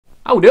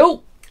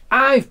Howdo!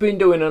 I've been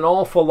doing an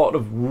awful lot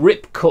of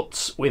rip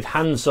cuts with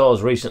hand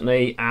saws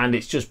recently and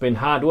it's just been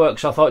hard work,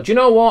 so I thought, do you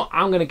know what,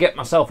 I'm going to get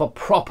myself a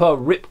proper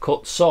rip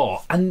cut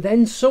saw. And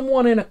then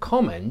someone in a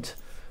comment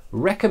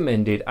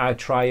recommended I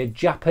try a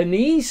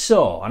Japanese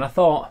saw and I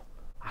thought,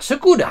 that's a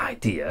good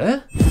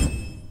idea.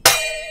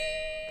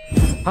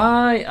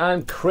 Hi,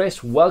 I'm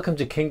Chris, welcome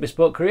to King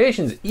Bespoke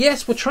Creations.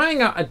 Yes, we're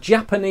trying out a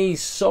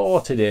Japanese saw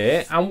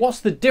today, and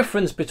what's the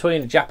difference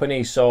between a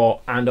Japanese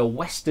saw and a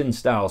Western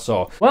style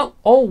saw? Well,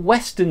 all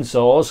Western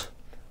saws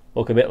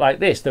look a bit like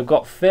this. They've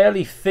got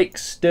fairly thick,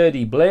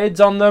 sturdy blades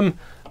on them,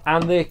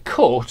 and they're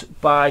cut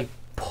by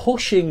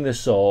pushing the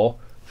saw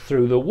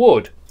through the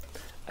wood.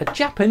 A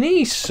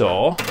Japanese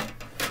saw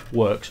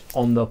works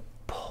on the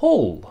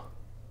pull.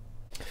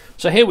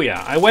 So here we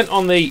are. I went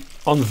on the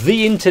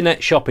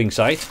internet shopping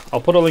site.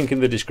 I'll put a link in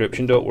the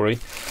description, don't worry.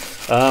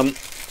 And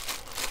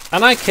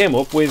I came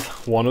up with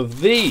one of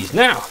these.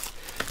 Now,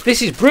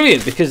 this is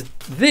brilliant because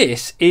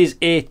this is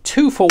a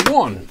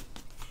 2-for-1.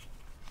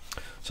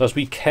 So as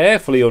we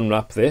carefully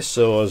unwrap this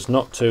so as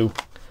not to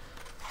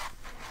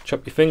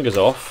chop your fingers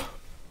off,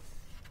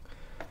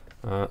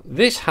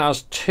 this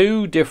has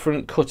two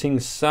different cutting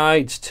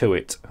sides to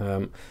it.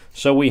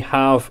 So we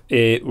have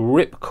a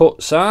rip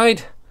cut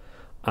side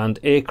and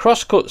a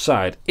cross-cut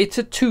side. It's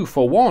a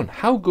 2-for-1.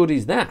 How good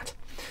is that?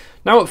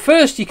 Now at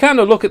first you kind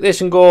of look at this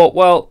and go,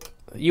 well,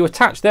 you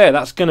attach there,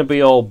 that's going to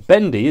be all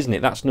bendy, isn't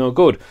it? That's no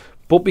good.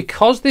 But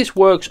because this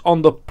works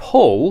on the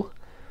pull,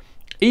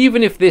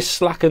 even if this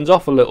slackens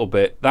off a little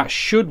bit, that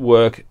should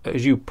work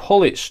as you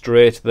pull it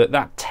straight,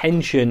 that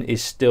tension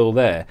is still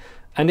there.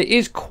 And it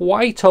is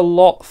quite a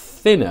lot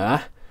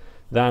thinner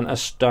than a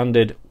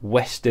standard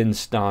Western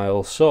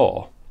style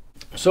saw.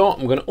 So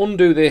I'm going to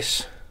undo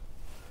this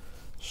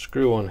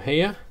screw on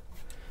here,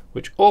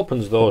 which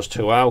opens those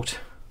two out,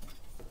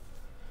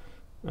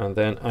 and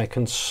then I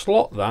can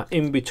slot that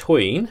in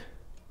between,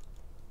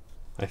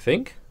 I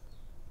think.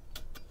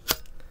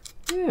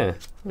 Yeah, there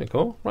we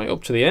go, right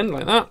up to the end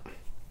like that,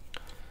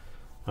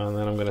 and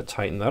then I'm going to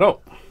tighten that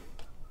up.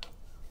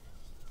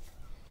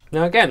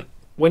 Now again,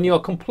 when you're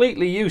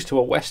completely used to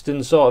a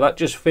Western saw, that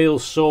just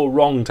feels so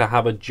wrong to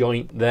have a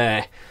joint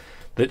there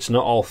that's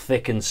not all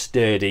thick and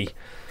sturdy,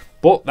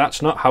 but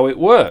that's not how it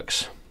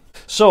works.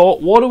 So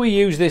what do we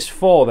use this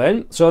for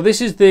then? So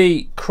this is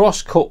the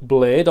cross-cut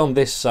blade on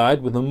this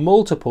side with the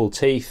multiple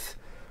teeth,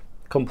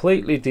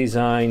 completely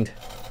designed.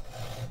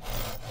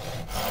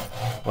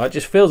 Well, it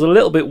just feels a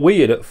little bit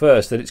weird at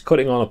first that it's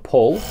cutting on a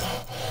pull.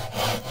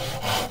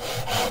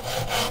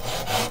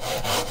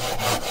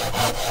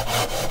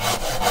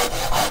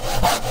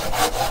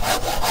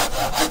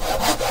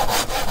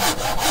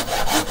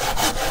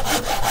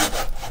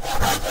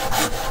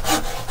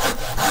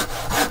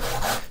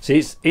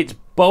 See, it's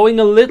bowing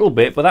a little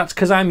bit, but that's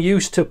because I'm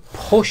used to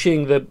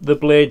pushing the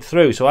blade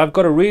through, so I've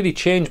got to really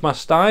change my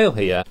style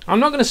here. I'm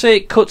not going to say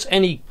it cuts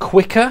any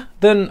quicker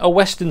than a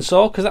Western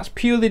saw because that's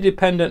purely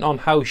dependent on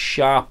how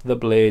sharp the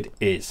blade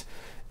is.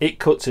 It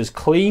cuts as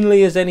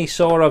cleanly as any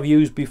saw I've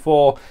used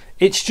before.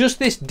 It's just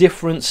this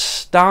different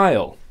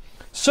style.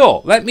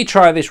 So let me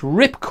try this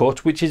rip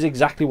cut, which is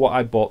exactly what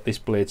I bought this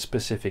blade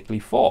specifically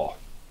for.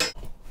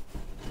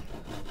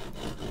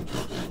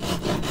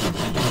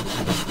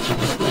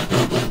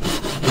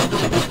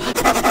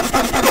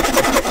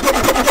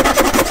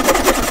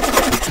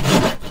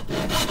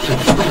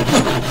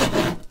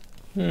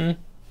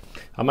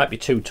 I might be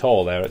too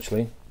tall there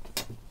actually.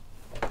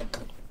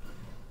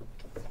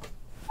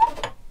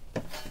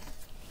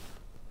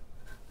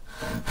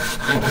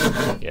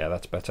 Yeah,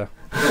 that's better.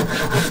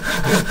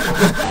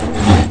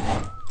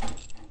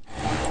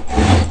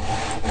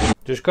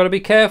 Just got to be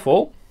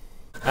careful,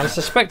 and I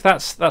suspect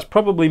that's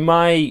probably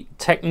my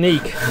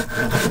technique.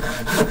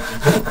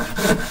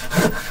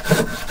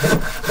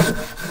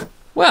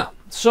 Well,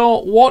 so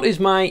what is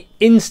my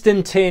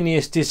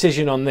instantaneous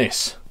decision on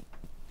this?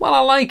 Well,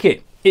 I like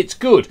it. It's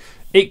good.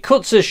 It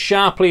cuts as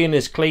sharply and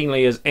as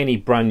cleanly as any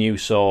brand new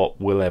saw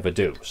will ever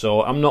do,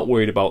 so I'm not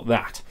worried about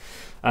that.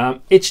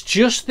 It's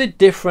just the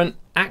different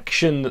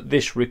action that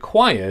this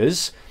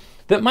requires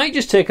that might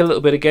just take a little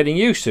bit of getting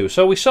used to.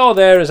 So we saw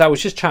there as I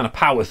was just trying to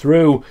power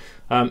through,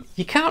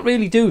 you can't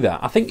really do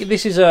that. I think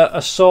this is a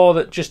saw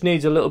that just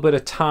needs a little bit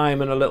of time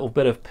and a little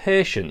bit of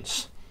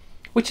patience,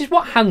 which is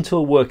what hand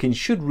tool working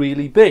should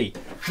really be.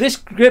 This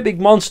great big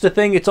monster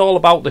thing, it's all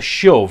about the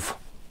shove.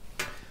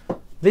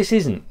 This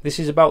isn't. This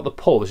is about the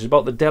pull. This is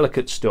about the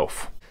delicate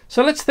stuff.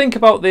 So let's think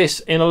about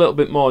this in a little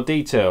bit more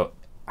detail.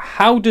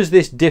 How does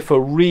this differ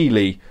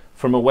really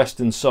from a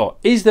Western saw?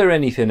 Is there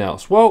anything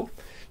else? Well,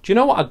 do you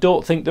know what? I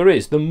don't think there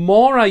is. The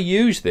more I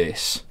use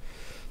this,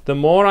 the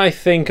more I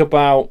think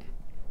about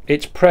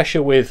its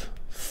pressure with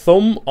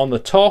thumb on the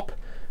top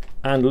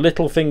and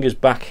little fingers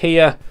back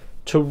here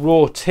to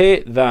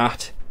rotate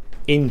that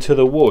into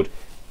the wood.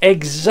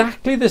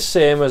 Exactly the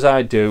same as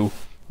I do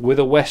with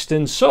a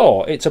Western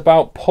saw. It's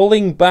about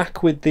pulling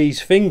back with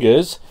these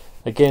fingers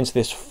against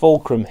this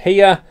fulcrum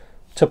here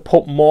to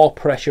put more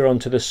pressure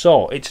onto the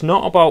saw. It's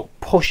not about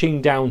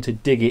pushing down to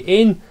dig it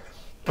in,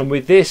 and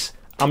with this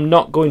I'm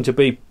not going to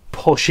be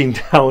pushing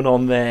down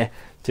on there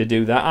to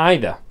do that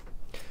either.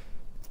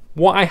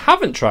 What I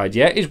haven't tried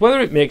yet is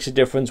whether it makes a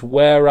difference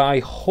where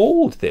I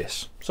hold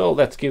this. So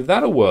let's give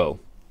that a whirl.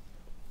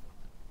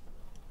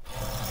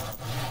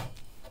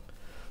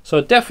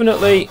 So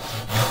definitely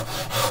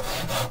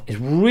it's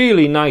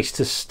really nice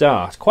to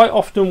start. Quite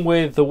often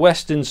with the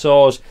Western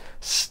saws,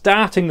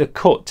 starting the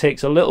cut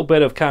takes a little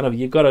bit of kind of,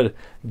 you've got to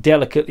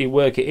delicately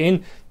work it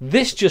in.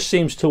 This just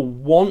seems to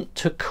want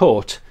to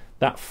cut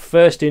that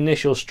first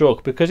initial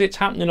stroke because it's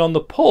happening on the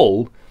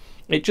pull.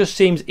 It just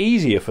seems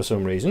easier for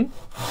some reason.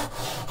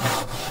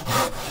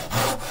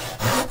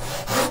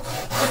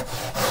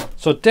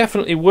 So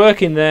definitely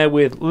working there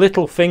with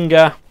little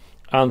finger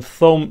and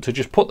thumb to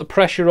just put the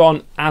pressure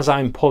on as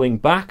I'm pulling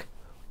back,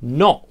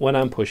 not when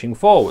I'm pushing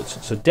forwards.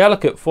 So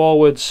delicate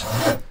forwards,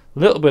 a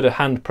little bit of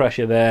hand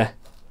pressure there.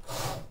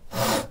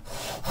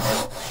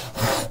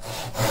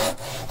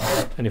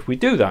 And if we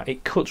do that,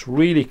 it cuts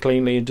really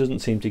cleanly and doesn't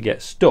seem to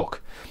get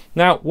stuck.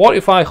 Now, what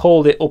if I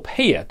hold it up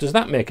here? Does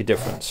that make a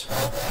difference?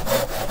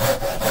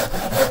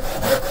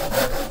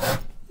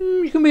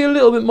 You can be a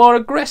little bit more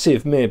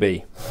aggressive,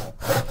 maybe.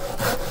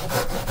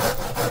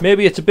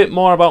 Maybe it's a bit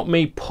more about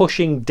me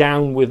pushing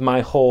down with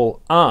my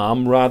whole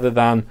arm rather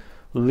than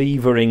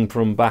levering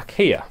from back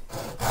here.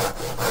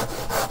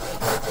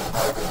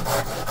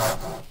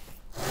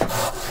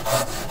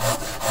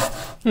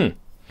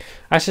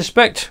 I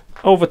suspect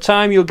over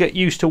time you'll get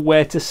used to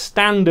where to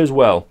stand as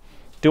well.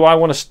 Do I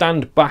want to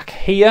stand back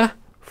here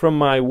from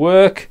my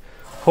work,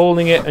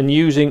 holding it and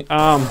using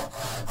arm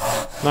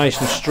nice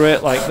and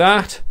straight like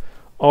that?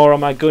 Or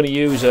am I going to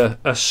use a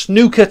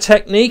snooker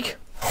technique,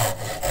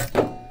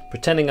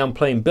 pretending I'm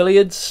playing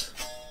billiards?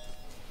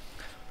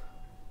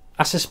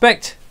 I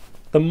suspect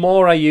the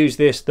more I use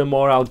this, the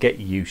more I'll get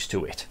used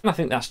to it. And I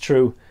think that's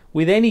true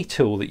with any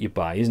tool that you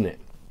buy, isn't it?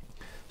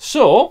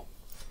 So,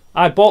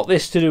 I bought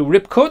this to do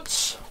rip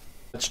cuts.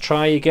 Let's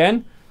try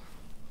again.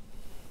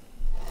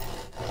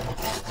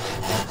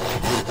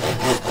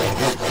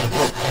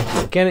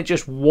 Again, it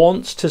just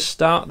wants to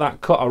start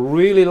that cut. I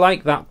really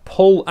like that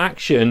pull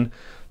action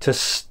to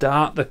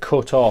start the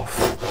cut off.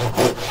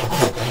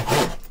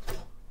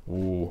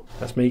 Ooh,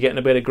 that's me getting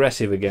a bit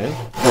aggressive again.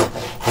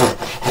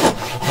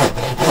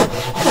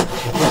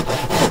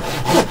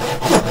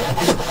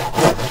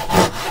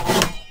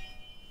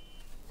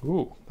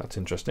 Ooh, that's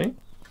interesting.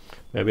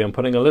 Maybe I'm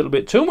putting a little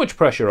bit too much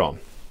pressure on.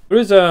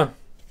 There's a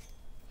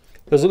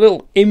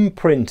little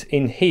imprint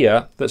in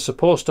here that's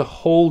supposed to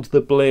hold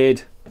the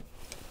blade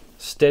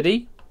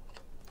steady.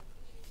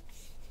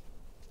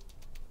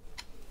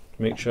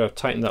 Make sure I've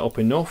tightened that up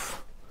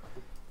enough.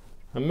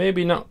 And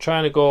maybe not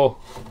trying to go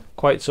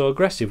quite so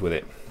aggressive with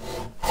it.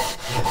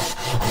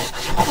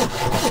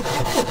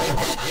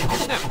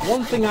 Now,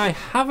 one thing I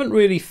haven't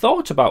really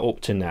thought about up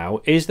to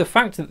now is the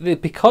fact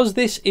that because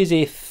this is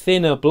a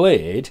thinner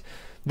blade,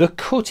 the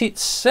cut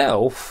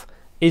itself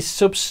is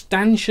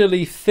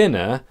substantially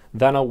thinner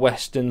than a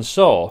Western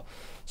saw.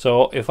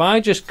 So if I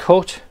just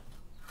cut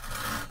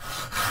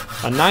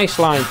a nice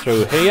line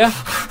through here,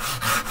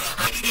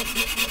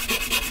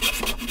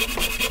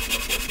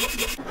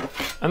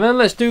 and then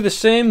let's do the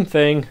same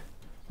thing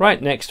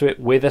right next to it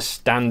with a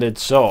standard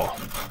saw.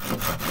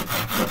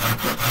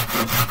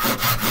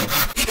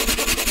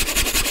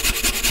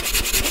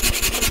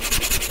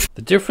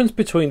 The difference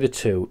between the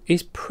two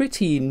is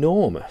pretty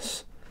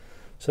enormous.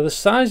 So the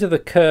size of the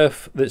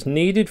kerf that's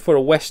needed for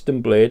a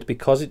Western blade,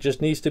 because it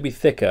just needs to be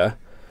thicker,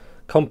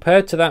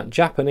 compared to that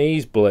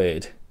Japanese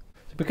blade.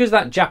 Because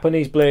that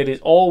Japanese blade is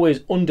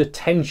always under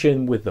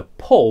tension with the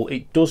pull,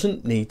 it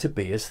doesn't need to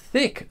be as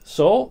thick.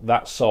 So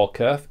that saw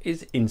kerf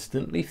is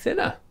instantly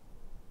thinner.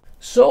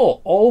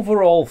 So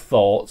overall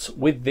thoughts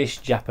with this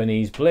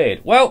Japanese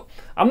blade. Well,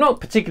 I'm not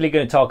particularly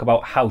going to talk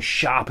about how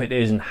sharp it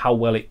is and how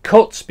well it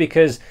cuts,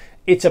 because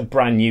it's a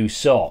brand new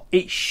saw.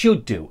 It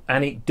should do,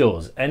 and it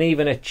does. And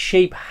even a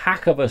cheap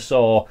hack of a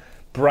saw,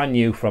 brand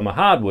new from a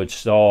hardwood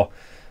store,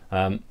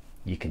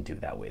 you can do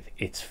that with.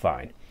 It's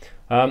fine.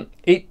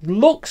 It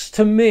looks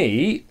to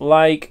me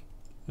like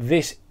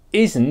this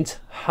isn't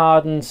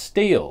hardened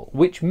steel,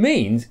 which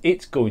means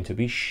it's going to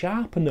be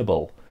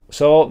sharpenable.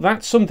 So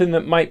that's something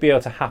that might be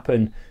able to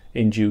happen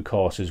in due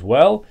course as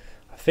well.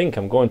 I think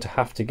I'm going to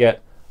have to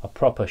get a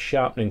proper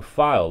sharpening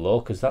file though,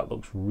 because that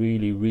looks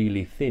really,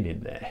 really thin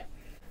in there.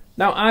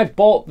 Now, I've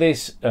bought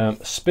this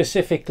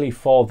specifically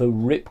for the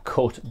rip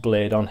cut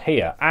blade on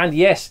here, and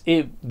yes,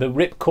 the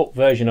rip cut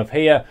version of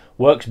here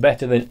works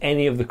better than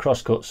any of the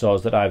crosscut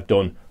saws that I've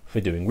done for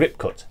doing rip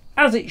cuts,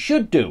 as it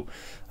should do.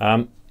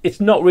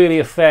 It's not really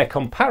a fair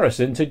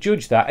comparison to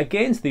judge that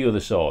against the other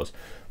saws,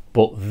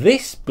 but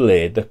this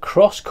blade, the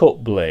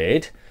crosscut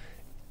blade,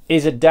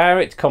 is a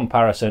direct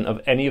comparison of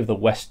any of the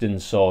Western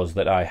saws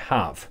that I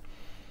have.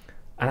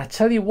 And I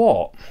tell you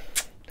what,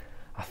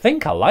 I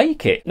think I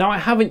like it. Now, I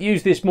haven't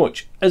used this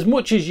much. As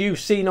much as you've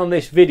seen on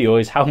this video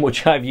is how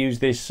much I've used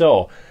this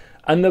saw.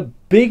 And the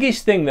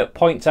biggest thing that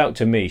points out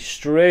to me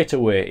straight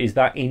away is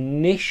that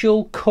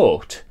initial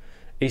cut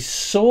is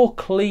so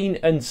clean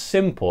and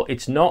simple.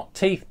 It's not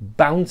teeth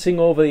bouncing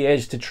over the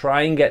edge to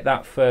try and get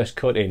that first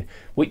cut in,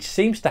 which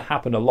seems to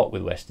happen a lot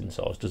with Western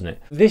saws, doesn't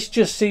it? This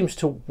just seems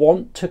to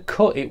want to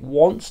cut. It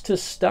wants to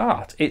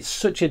start. It's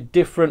such a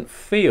different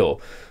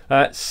feel.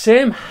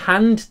 Same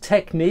hand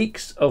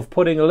techniques of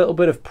putting a little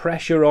bit of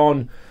pressure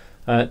on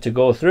to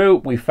go through.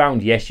 We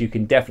found, yes, you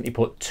can definitely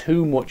put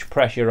too much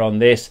pressure on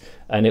this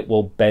and it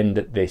will bend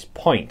at this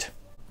point.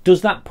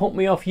 Does that put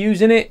me off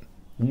using it?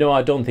 No,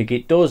 I don't think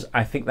it does.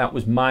 I think that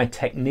was my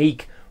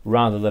technique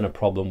rather than a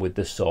problem with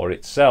the saw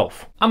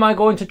itself. Am I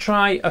going to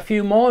try a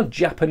few more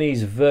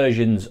Japanese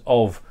versions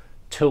of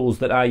tools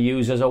that I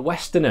use as a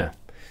Westerner?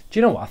 Do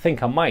you know what? I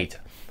think I might.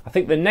 I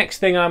think the next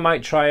thing I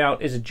might try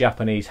out is a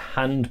Japanese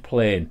hand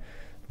plane.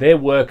 They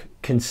work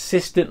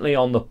consistently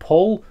on the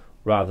pull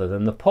rather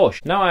than the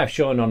push. Now, I've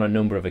shown on a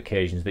number of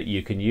occasions that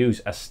you can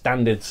use a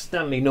standard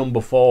Stanley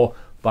number 4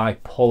 by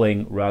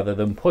pulling rather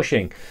than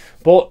pushing.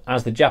 But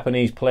as the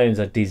Japanese planes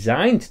are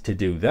designed to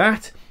do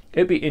that,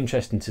 it'd be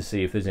interesting to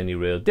see if there's any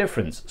real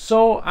difference.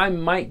 So I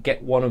might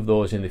get one of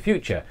those in the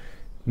future.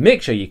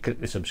 Make sure you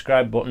click the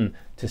subscribe button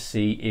to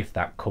see if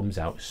that comes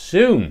out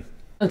soon.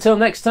 Until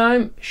next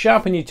time,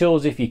 sharpen your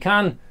tools if you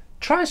can,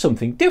 try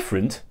something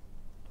different,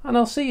 and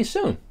I'll see you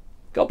soon.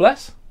 God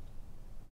bless.